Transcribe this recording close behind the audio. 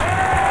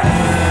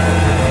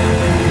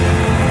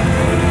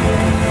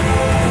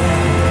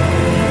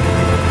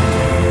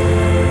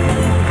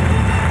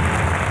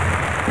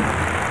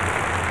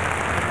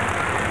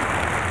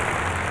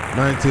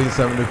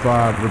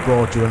1975, we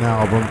brought you an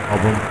album.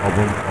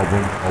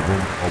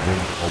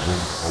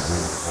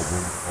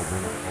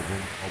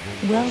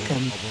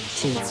 Welcome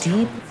to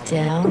Deep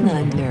Down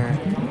Under.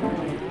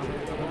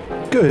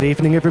 Good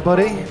evening,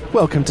 everybody.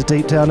 Welcome to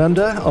Deep Down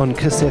Under on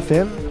KISS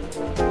FM.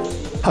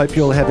 Hope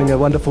you're all having a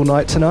wonderful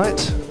night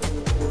tonight.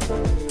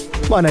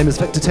 My name is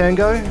Victor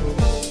Tango,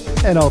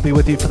 and I'll be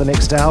with you for the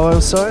next hour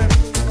or so.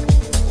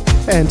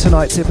 And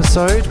tonight's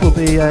episode will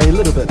be a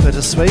little bit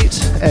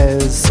bittersweet,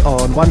 as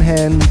on one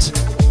hand,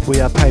 we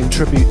are paying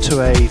tribute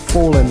to a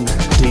fallen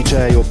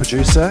DJ or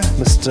producer,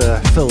 Mr.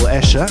 Phil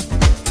Asher.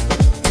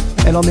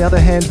 And on the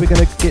other hand, we're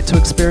going to get to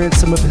experience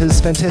some of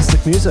his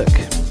fantastic music.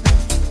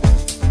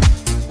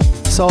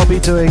 So I'll be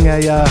doing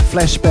a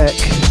flashback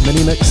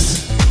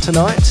mini-mix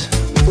tonight.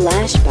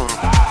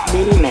 Flashback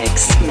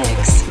mini-mix,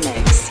 mix.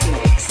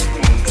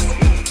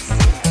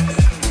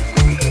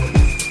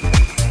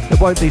 It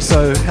won't be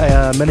so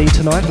mini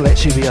tonight, it'll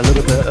actually be a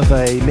little bit of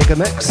a mega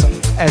mix,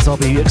 as I'll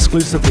be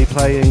exclusively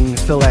playing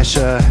Phil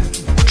Asher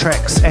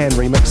tracks and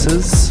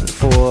remixes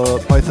for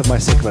both of my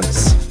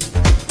segments.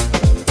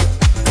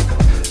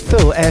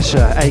 Phil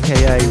Asher,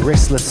 aka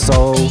Restless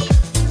Soul,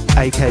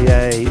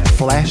 aka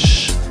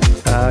Flash,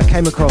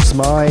 came across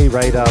my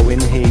radar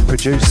when he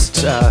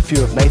produced a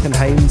few of Nathan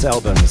Haynes'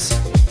 albums.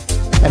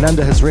 And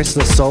under his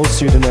Restless Soul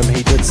pseudonym,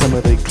 he did some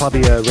of the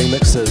clubbier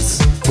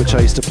remixes, which I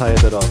used to play a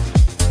bit of.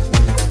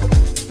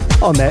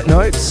 On that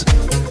note,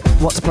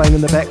 what's playing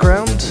in the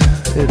background?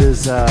 It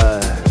is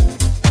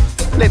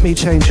Let Me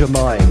Change Your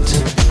Mind,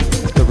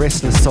 the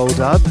Restless Soul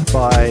dub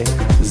by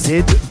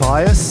Zed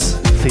Bias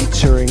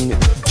featuring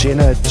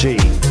Jenna G.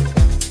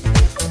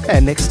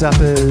 And next up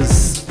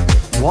is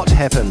What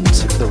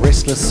Happened, the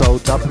Restless Soul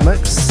dub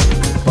mix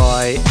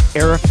by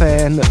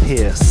Erafan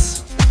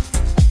Pierce.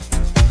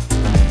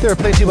 There are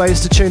plenty of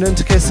ways to tune in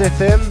to KISS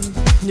FM.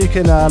 You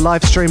can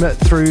live stream it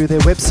through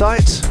their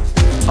website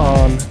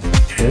on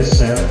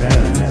kissfm.com.au.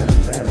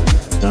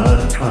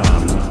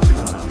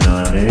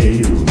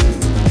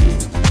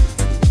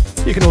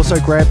 You can also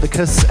grab the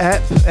KISS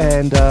app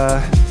and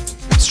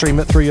stream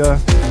it through your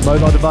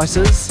mobile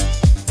devices.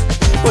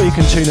 Or you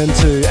can tune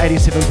into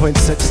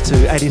 87.6 to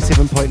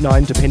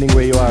 87.9 depending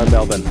where you are in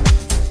Melbourne.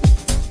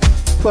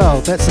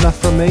 Well, that's enough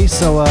from me,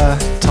 so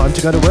time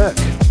to go to work.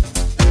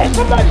 And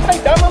somebody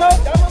say domino.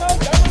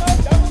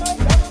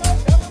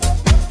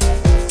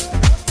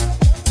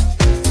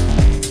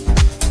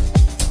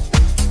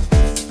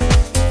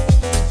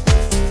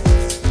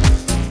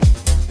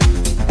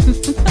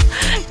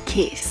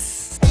 Kiss.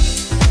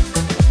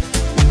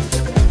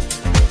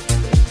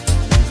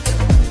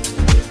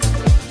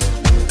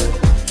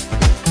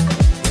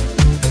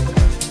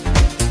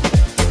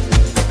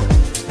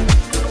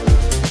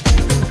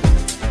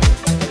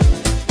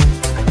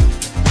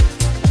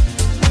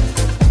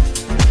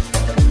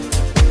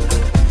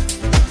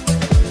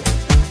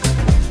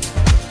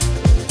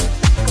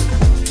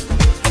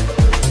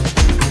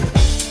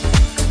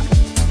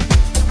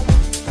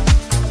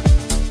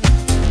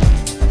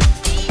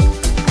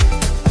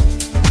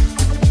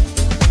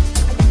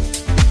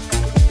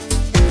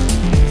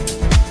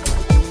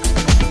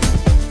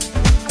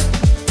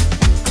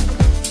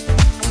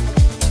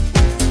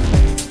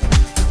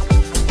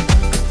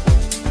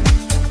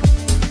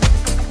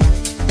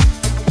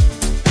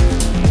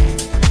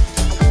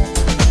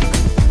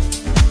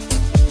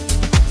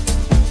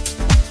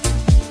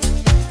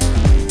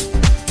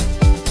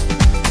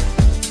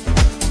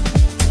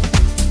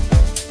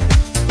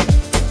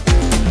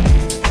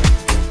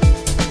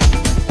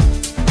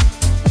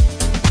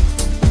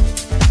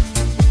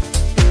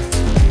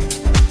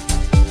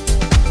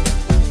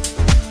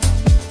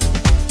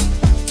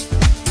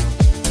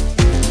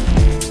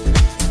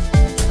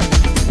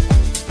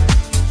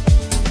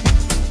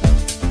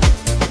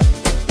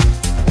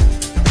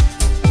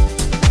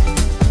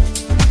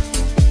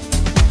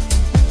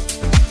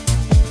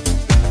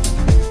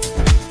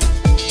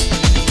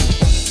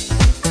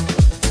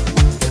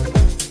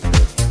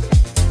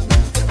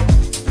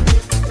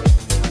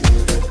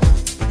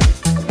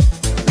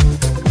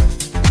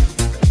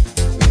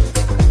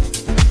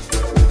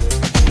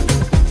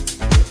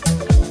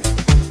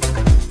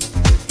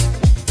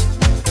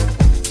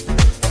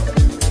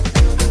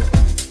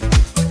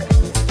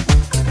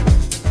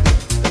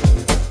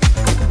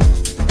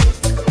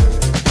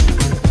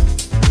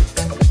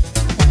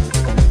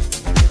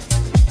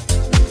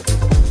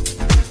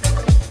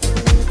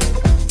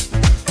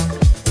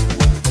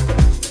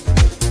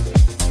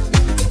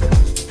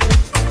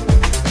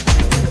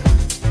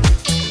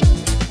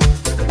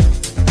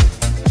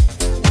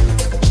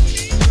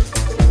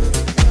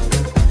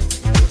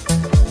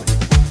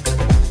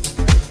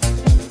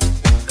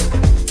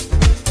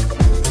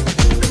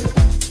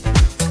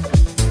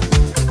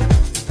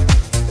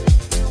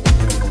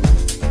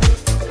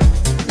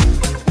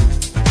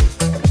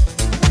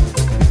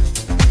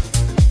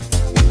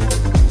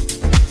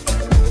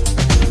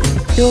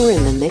 You're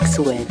in the mix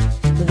with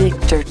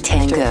Victor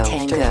Tango.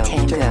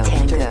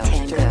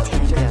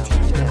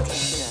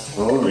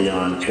 Only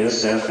on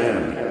KISS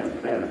FM.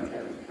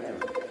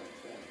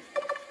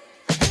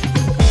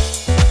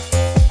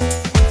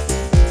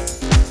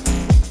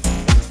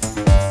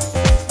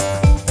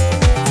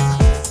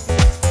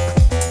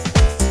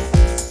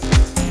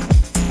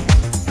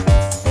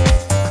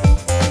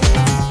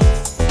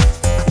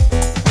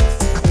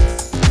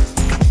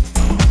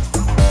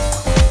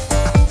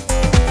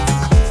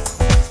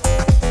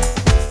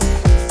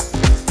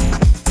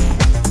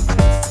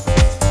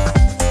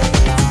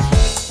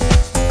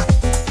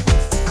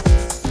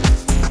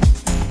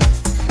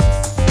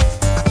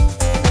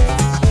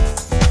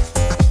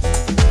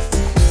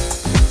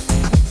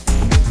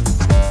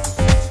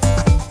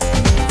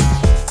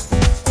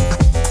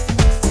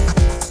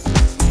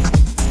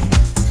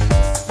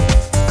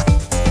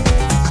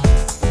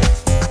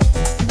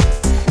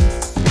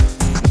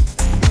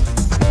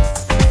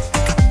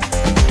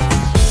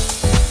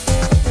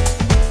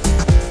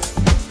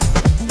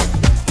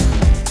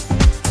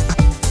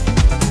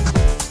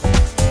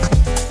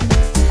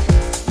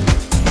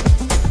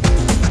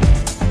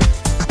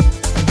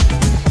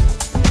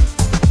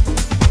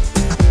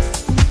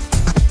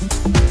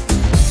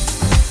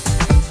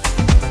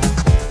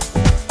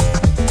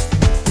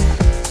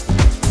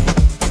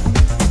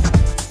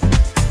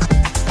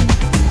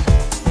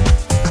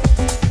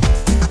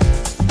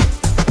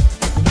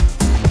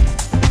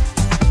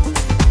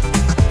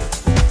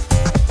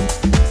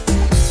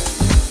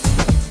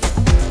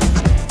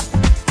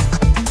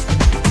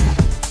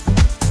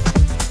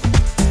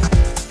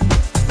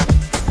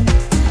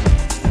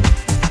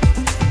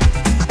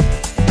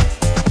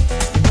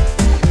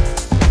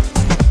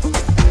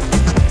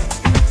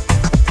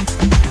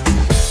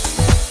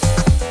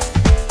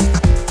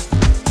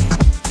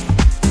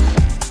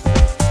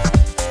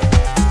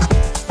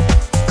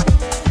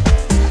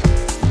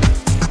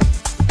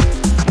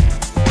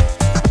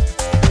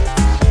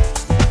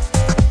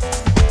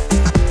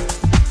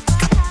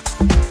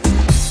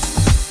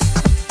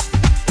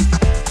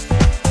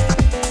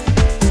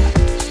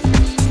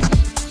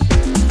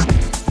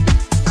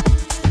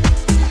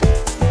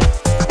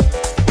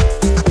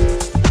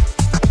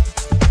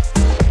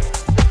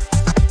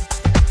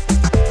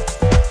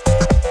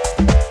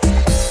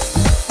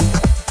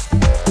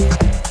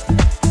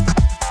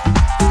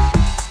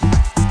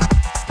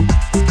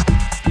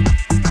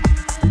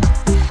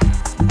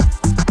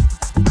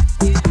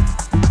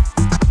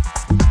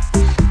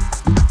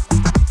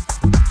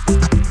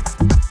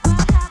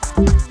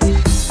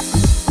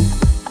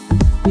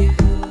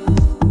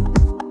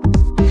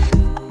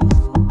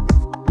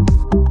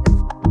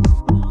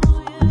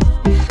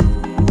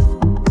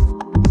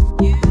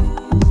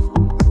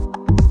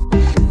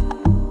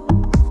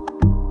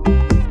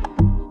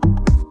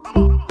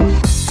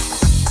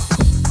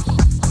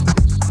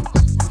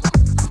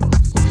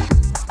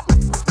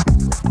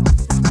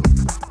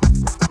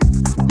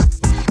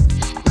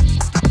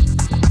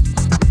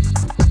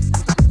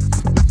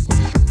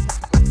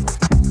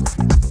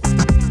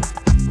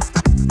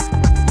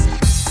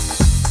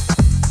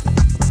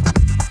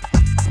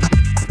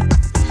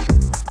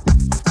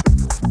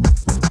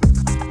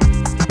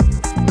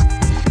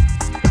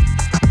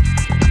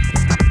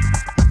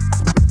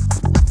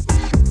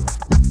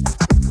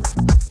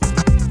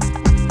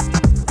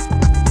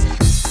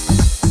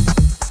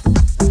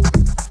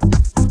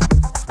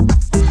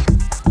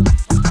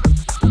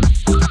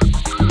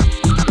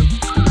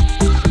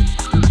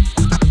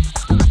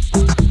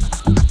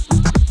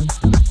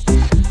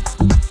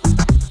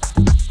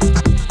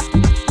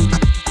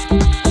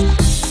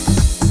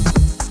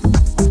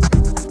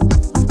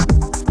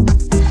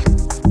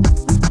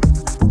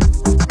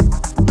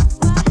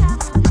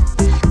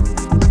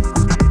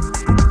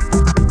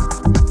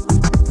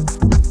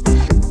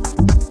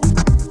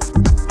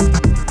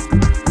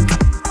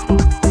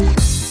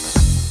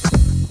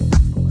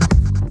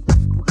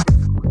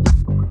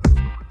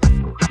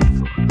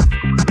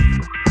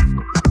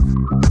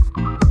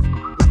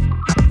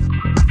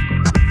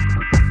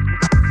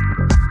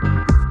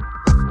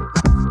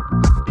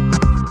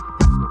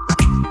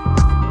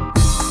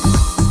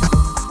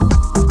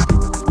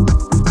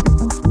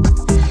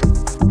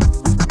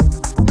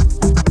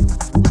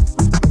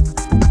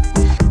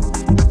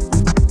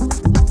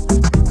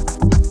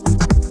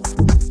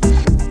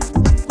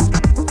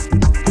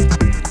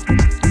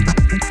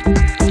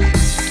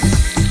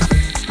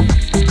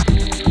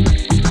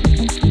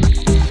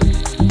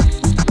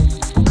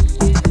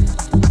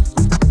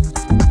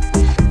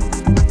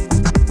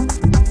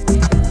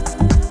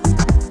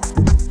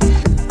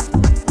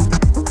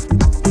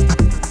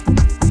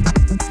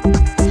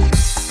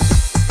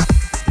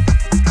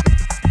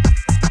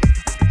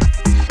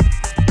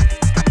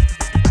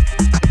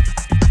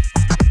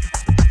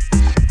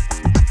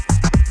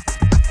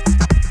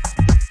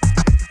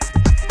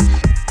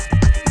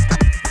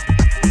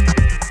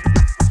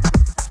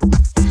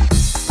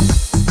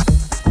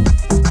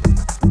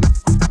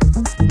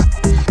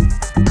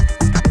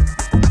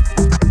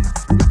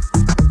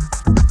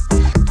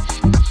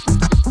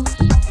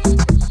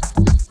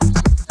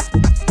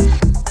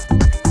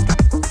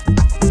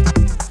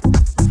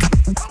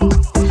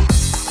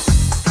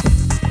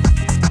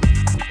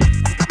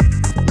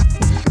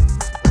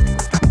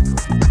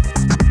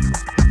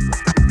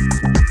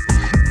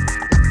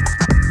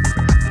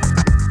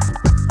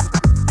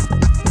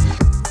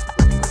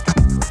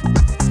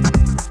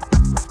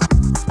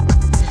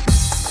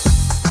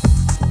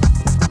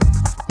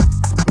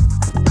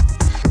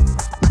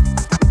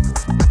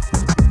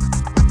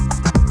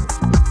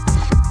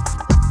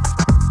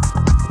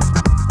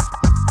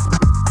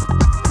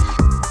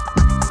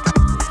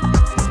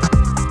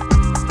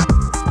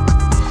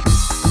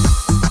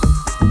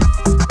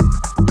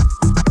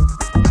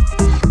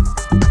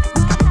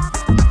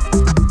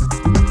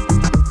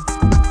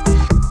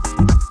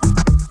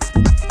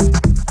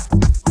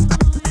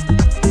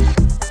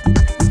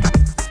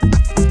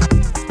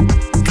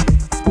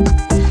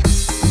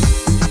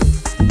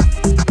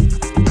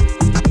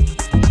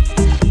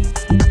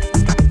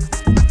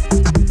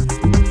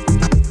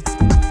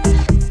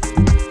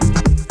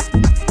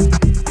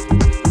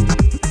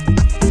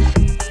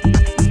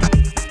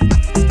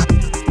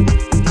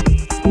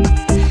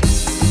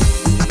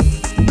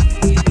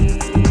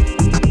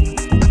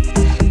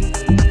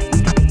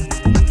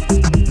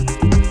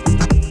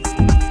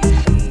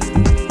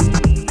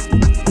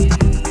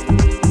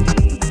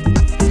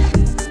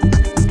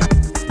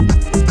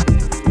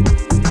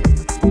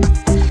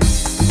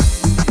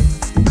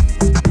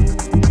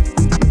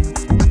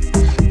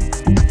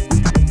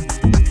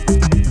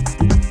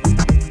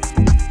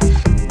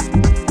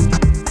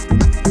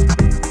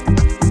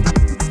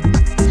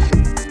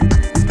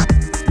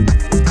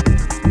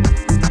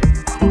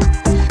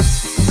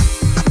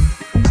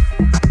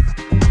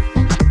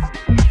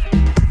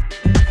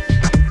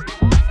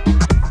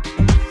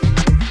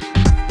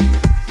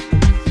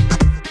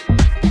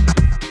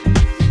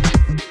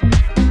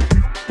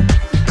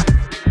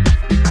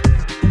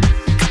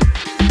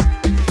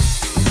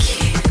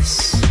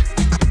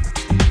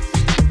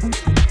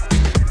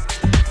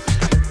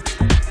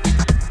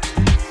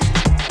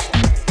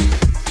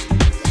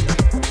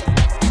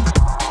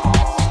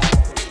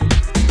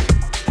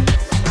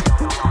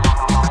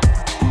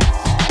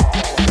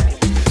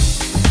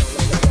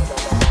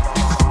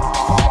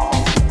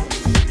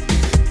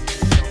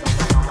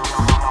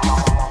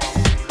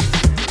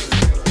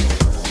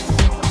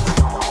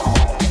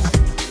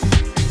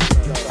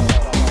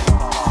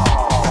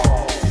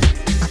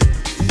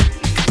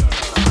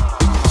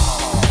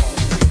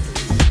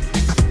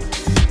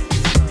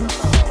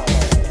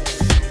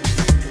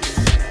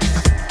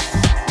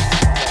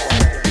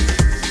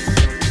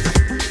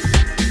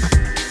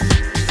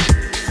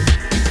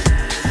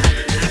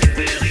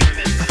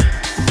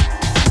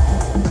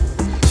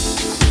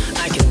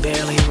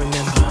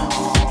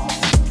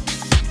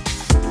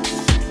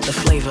 the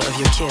flavor of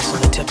your kiss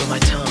on the tip of my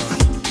tongue.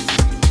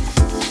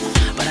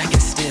 But I can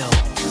still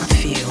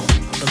feel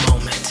the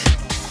moment.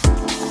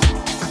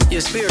 Your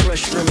spirit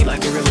rushed through me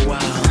like a river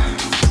wild.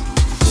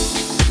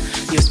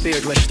 Your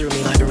spirit rushed through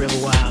me like a river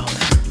wild.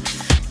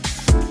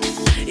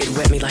 It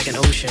wet me like an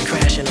ocean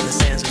crashing on the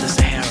sands of the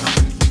Sahara.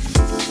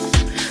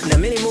 Now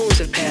many moons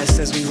have passed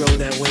since we rode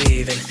that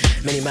wave, and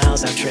many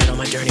miles I've tread on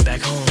my journey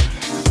back home.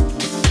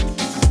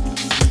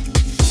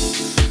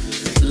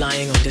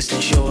 Lying on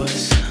distant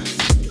shores,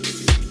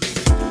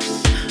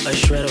 a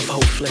shred of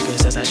hope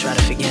flickers as I try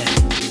to forget.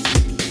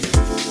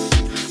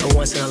 A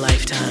once in a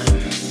lifetime,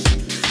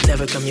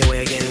 never come your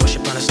way again, wish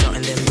upon a star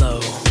and then blow.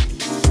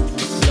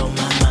 Blow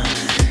my mind.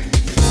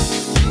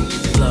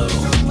 Blow.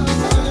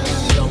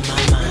 Blow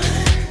my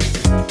mind.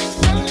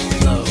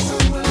 Blow.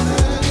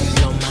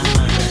 Blow my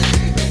mind.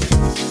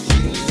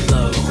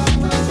 Blow.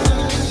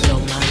 Blow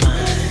my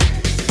mind.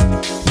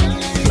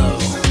 Blow.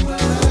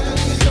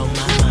 Blow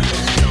my mind.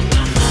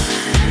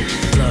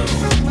 Blow.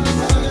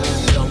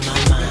 Blow my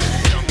mind.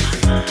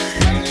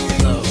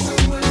 Blow.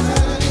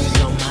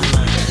 Blow my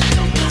mind.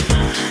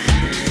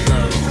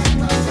 Blow.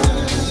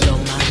 Blow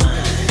my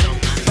mind.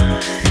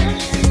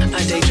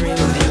 I daydream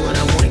of you and I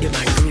wanna get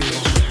my groove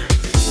on.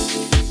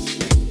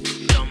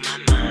 Blow my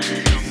mind.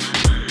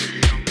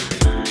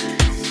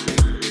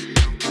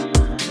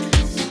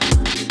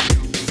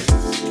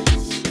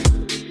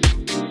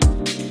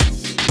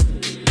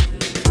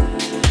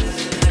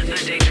 I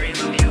daydream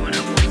of you and I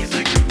wanna get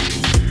my groove on.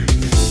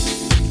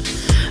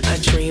 I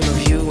dream of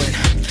you and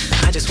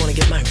I just wanna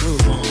get my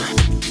groove on.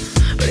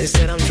 But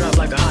instead I'm dropped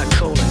like a hot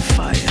coal in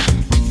fire.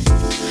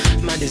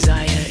 My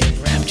desire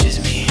enraptures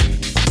me.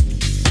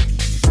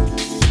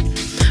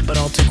 But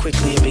all too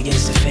quickly it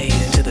begins to fade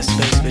into the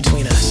space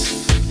between us.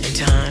 In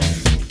time,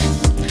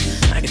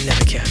 I can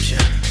never capture.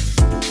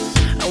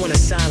 I wanna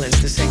silence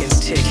the seconds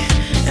tick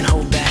and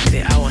hold back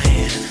the hour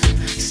hand.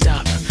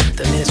 Stop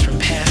the minutes from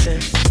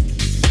passing.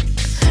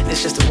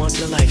 It's just a once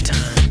in a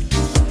lifetime.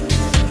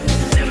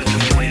 Never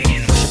come your way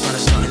again. Wish upon a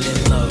star and then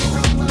blow.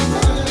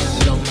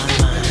 Blow my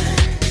mind.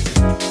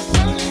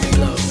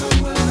 Blow.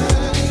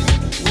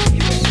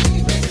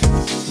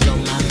 Blow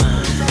my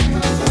mind.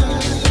 Blow my mind.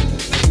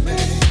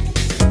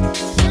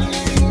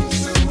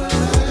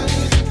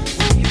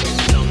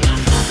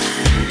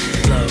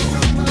 Blow.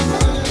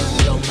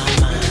 Blow my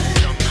mind.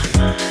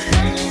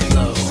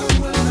 Blow.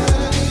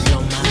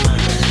 Blow my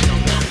mind.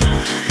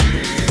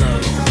 Blow.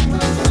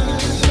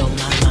 Blow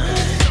my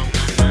mind.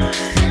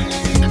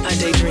 I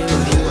daydream of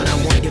you and I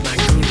wanna get my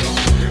groove on.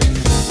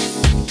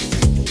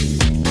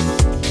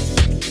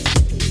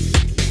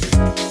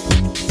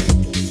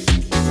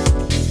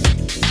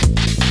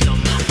 Blow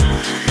my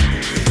mind.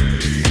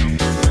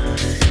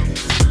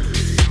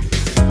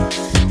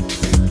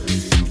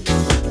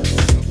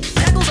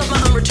 Echoes of my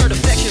unreturned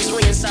affections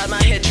ring inside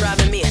my head,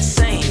 driving me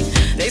insane.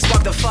 They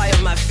spark the fire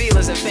of my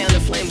feelings and fan the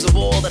flames of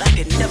all that I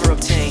could never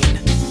obtain.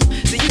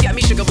 See, you got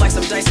me shook up like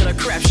some dice in a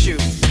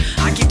crapshoot.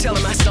 I keep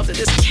telling myself that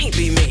this can't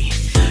be me.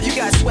 You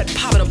got sweat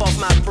popping up off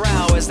my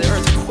brow as the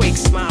earth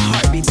quakes. My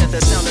heart beats at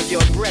the sound of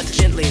your breath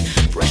gently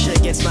brushing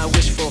against my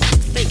wishful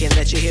thinking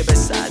that you're here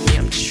beside me.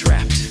 I'm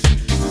trapped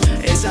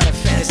inside a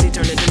fantasy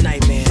turned into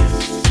nightmare.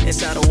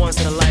 Inside a once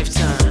in a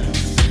lifetime.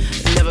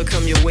 Never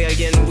come your way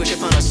again. Wish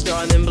upon a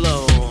star and then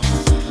blow.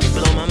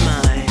 Blow my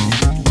mind.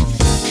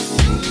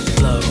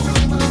 Blow.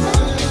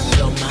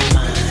 Blow my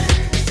mind.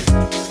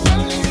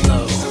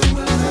 Blow.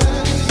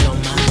 Blow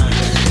my mind.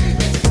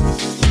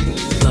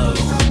 Blow.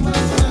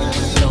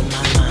 Blow my mind. Blow. Blow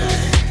my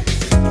mind.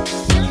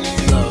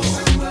 Blow.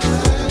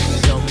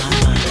 Blow my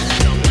mind.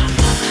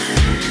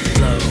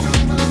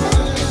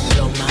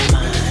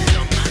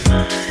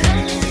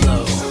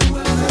 Blow.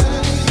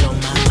 Blow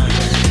my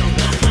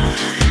mind.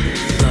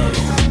 Blow.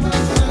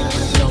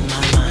 Blow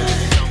my mind.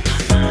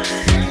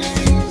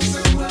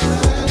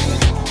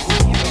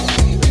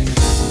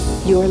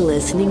 You're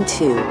listening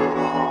to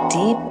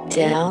Deep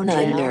Down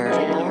Under.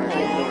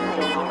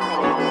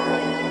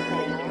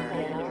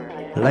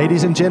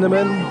 Ladies and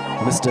gentlemen,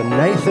 Mr.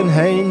 Nathan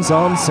Haynes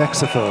on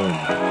saxophone.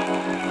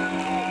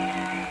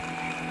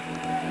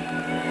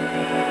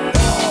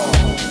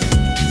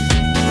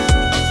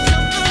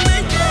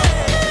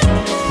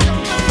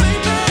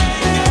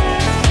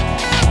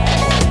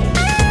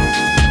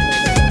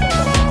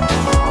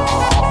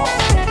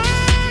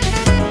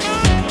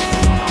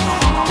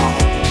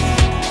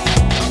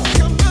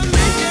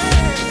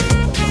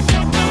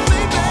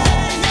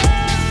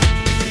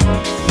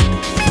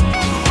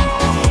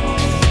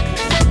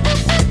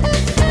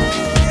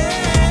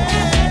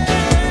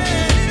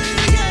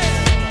 Yeah.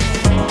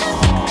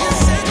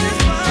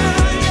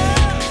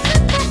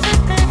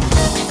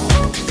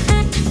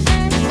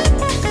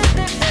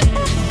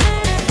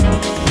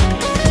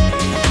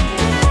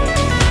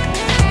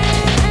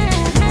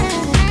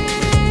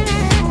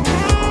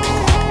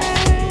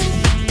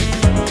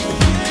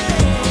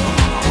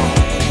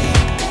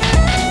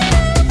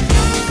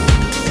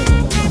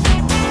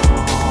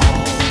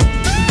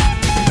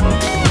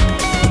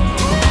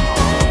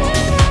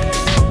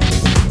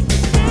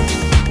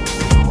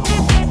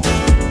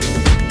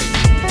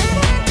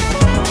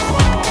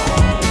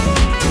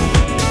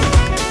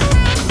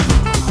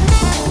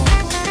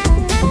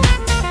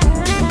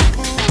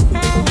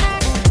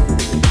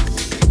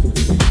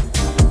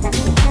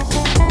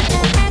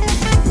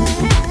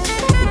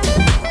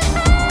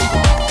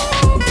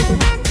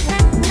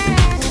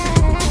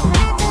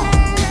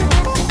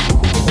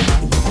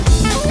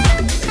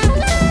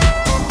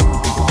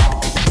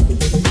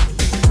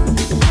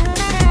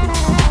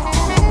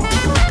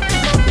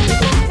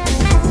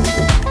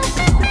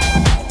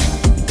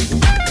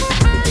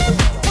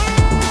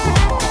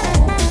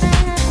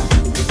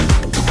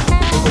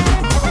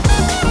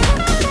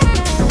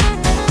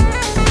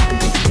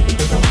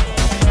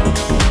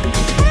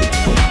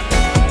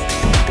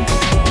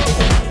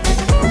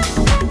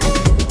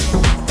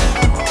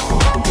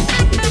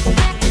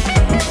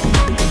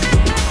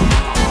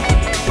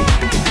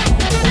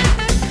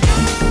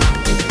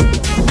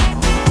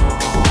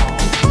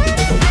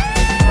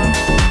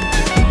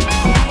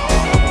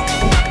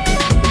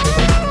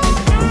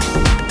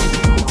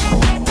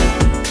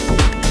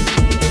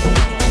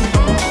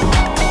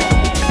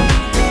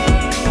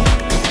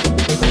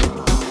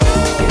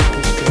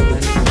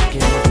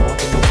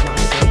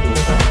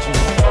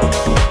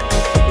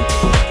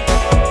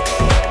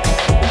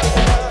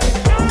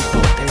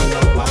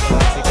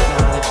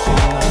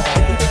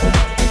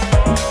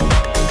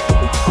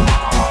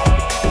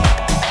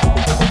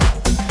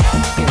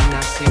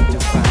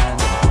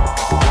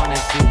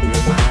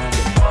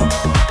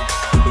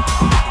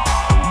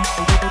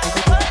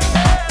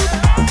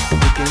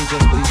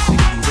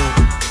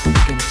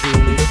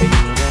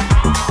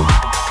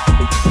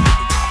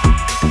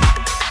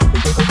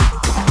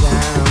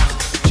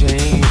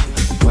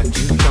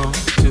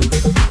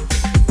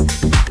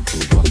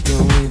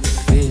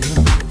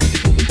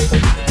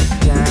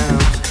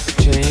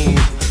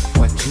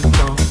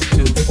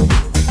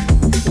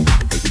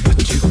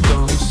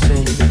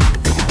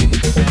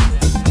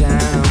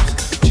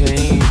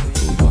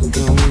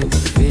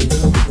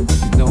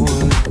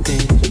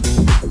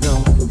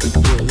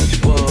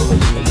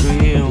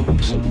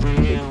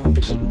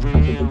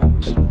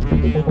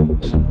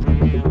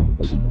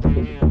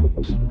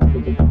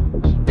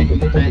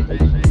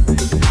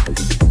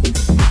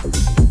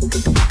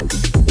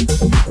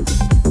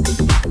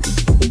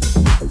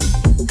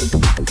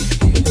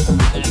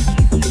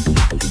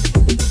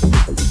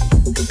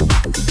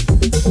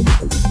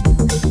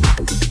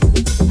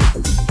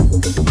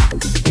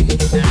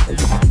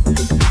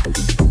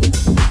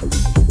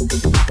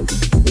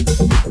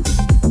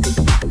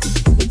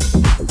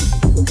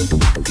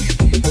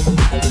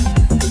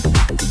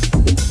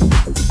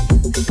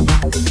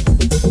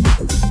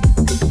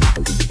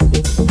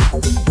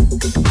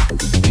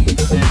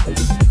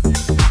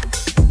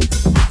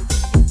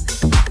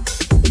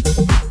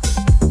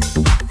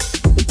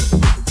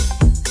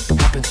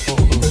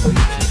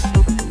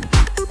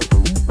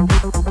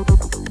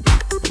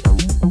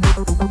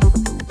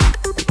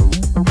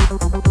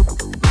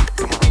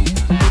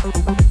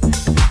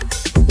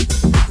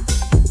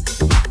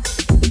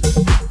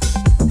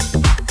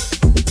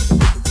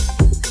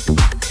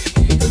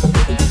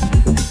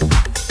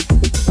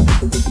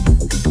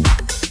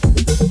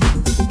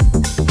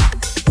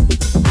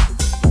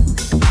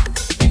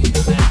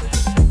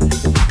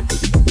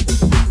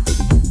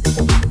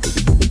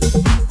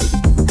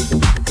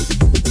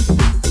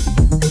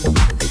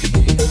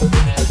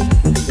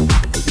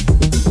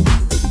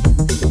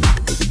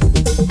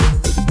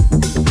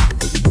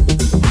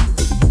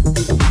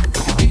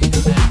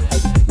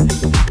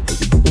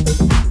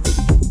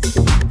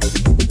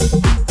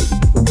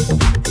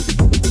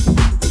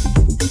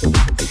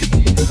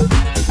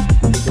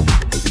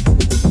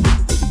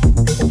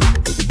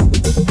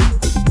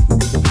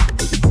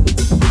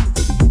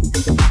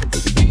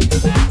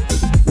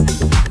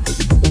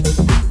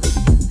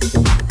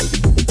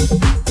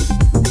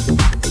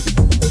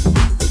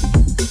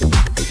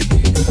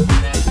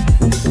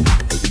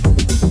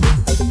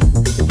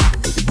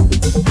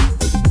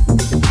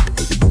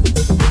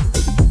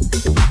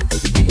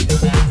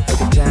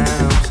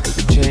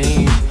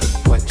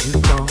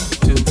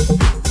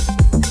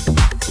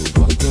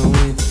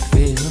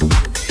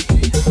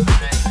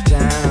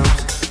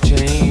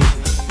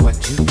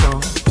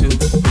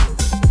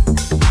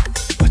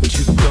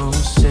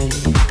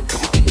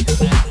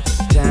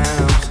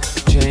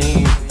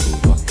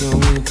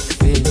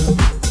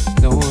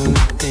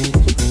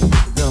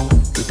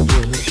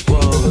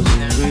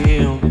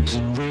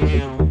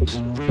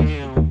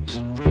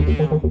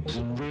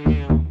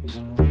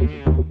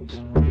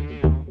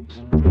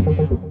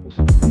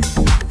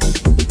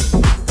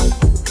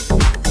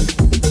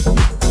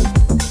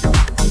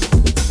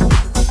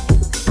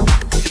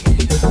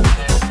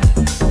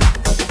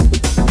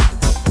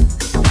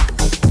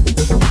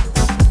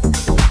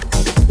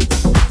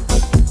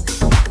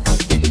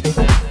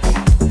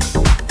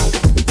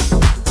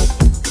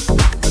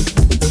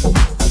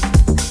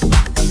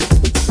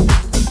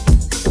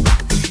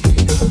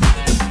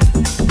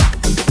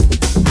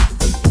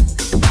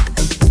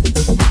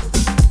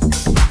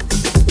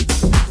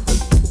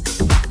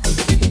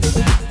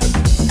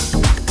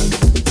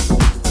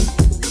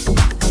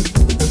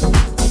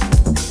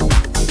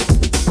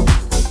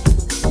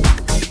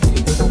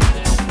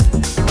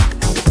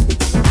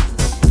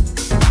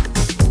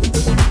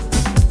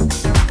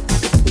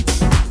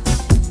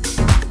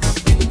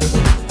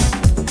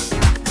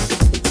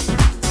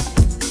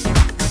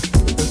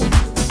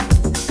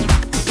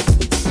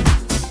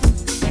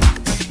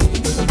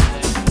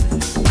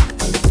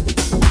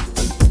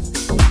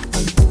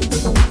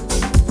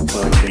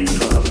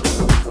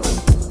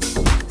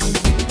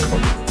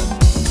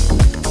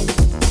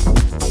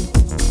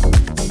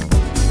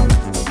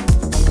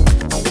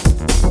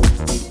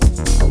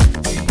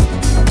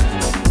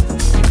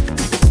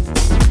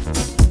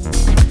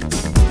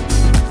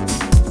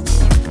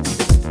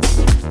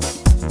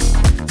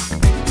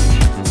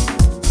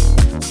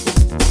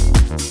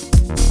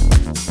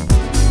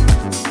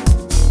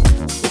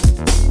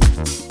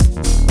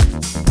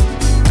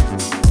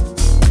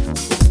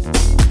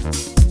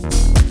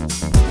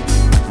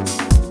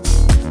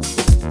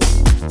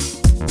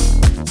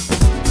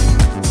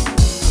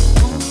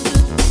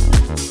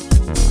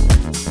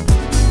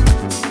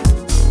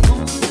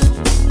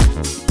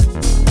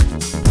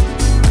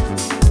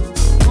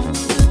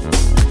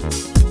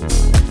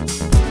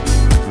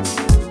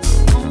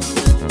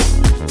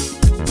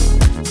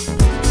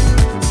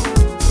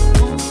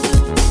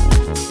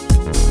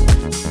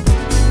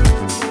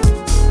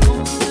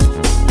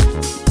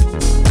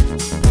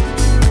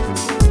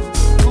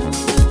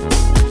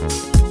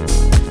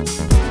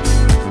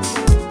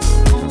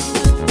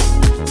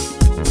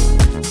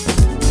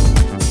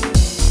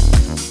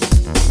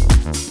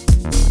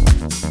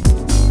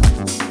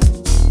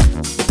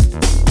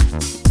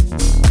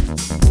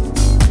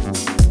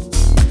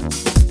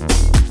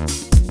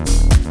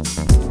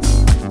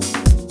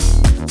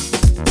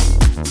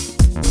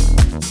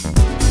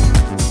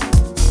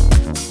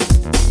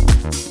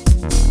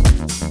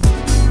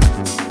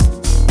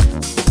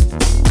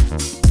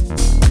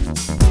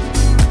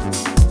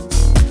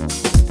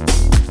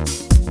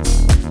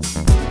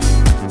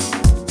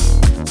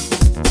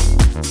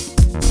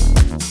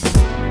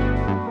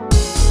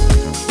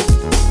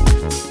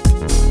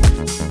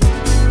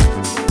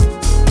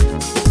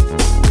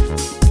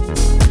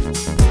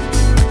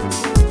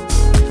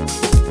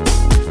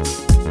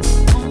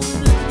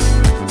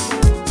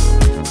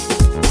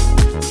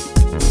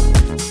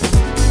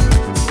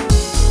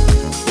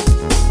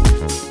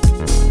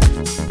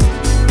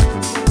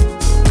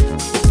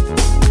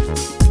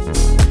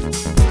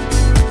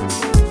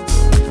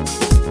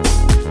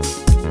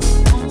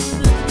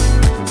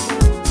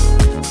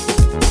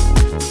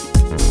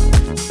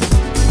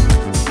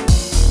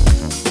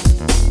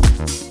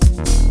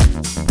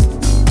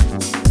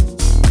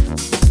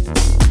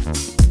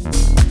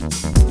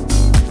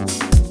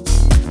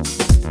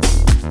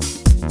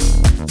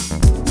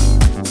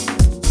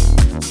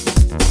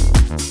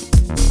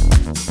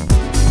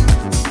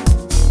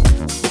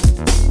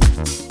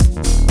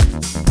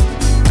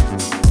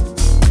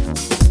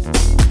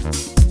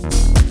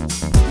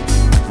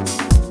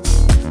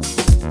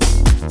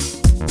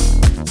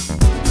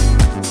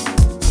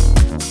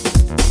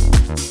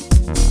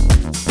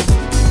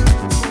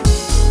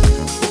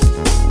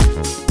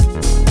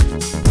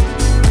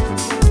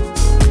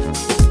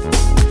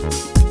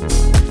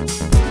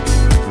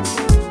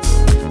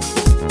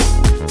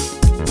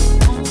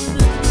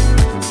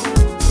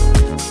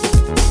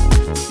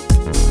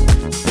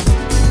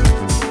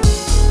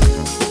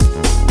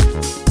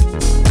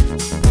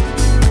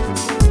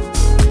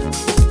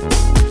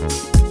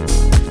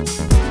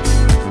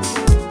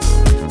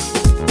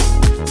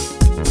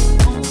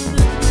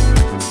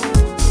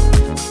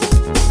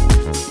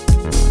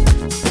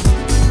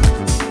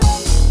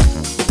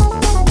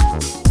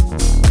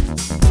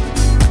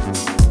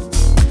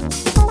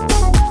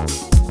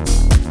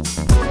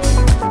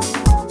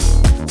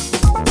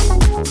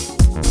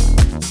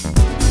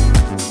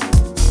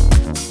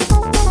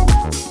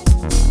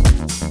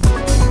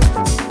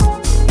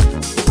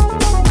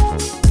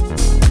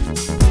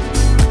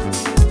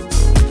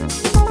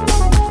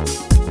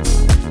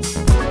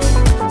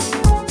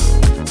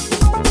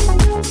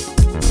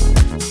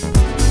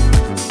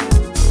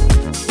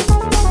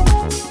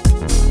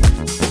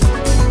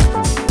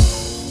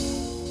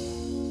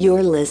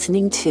 You're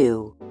listening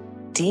to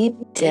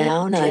Deep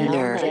Down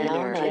Under.